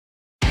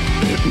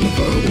It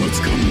never was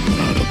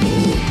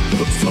compatible,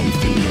 but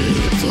something made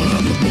it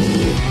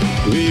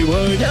flammable. We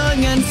were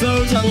young and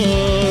so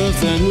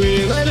jealous, and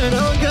we let it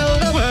all go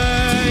to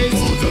waste.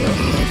 Father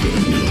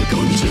having a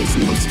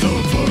consciousness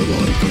of our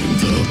life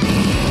into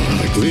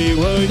back. We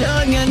were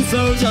young and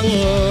so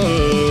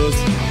jealous,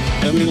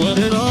 and we let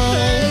it all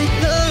take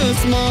the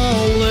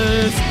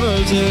smallest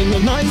version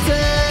of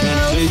myself.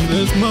 Can't change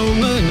this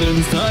moment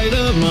inside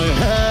of my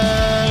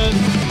head.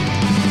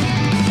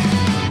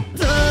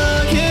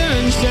 The care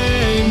and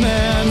shame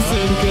and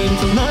sink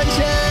into my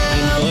shell,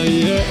 and play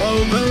it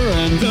over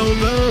and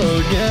over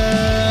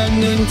again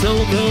until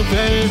the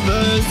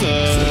paper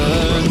says. Sit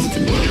around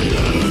and wait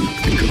and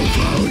think of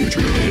how you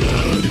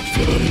treated,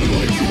 feeling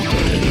like you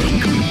paid and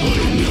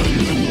complaining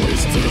and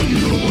wasting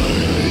away.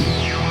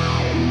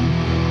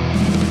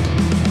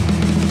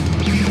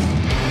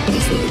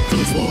 The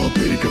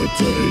sloppy good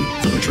day,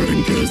 the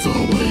drink is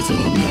always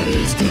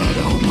amazed at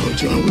how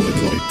much I would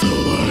like to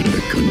let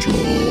it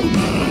control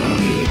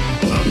me.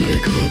 I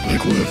make a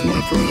pick with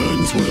my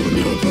friends, we'll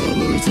never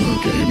lose a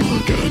game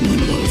again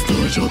unless the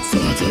shots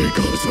that take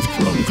us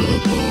from the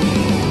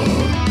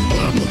bar.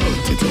 I'm about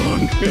to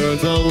done. You're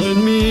telling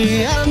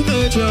me I'm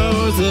the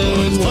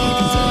chosen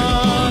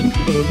one,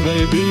 but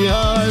baby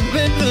I've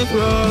been the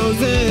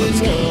frozen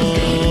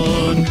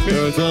one.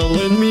 You're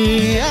telling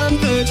me I'm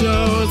the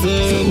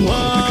chosen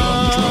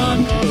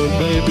one, but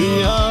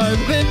baby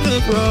I've been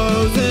the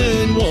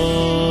frozen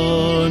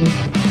one.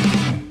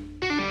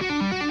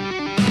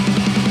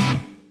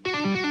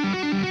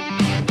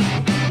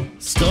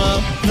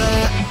 Stop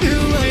that, you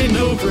ain't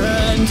no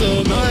friend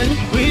of mine.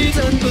 We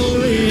don't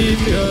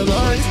believe your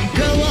lies.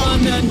 Go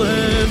on and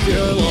live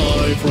your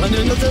life.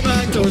 Running at the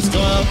back door,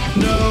 stop.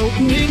 No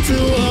need to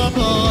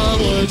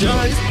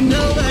apologize.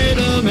 No way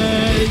to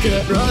make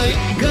it right.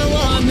 Go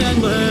on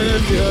and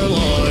live your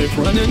life.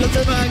 Running at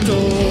the back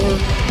door.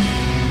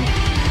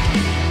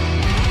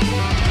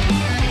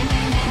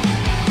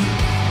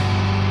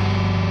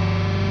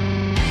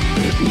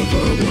 It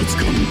never was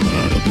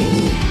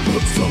compatible,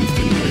 but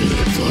something made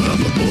it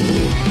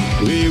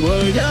flammable. We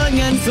were young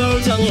and so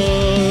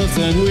jealous,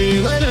 and we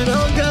let it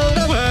all go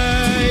to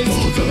waste.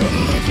 Father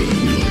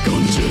having a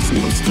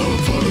consciousness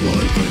of our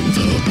life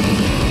into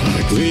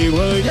back. We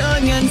were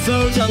young and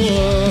so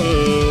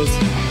jealous,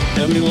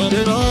 and we let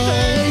it all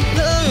take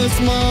the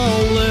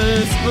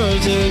smallest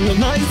version of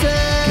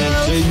myself.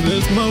 Can't change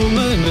this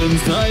moment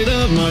inside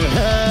of my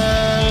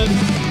head.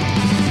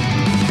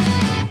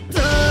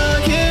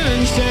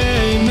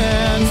 Shame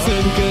and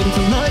sink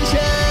into my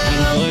shell,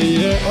 and play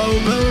it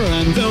over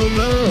and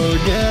over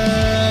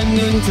again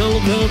until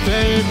the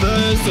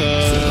paper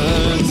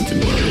says. Sit around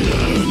and wait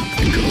and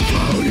think of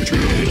how you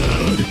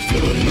treated,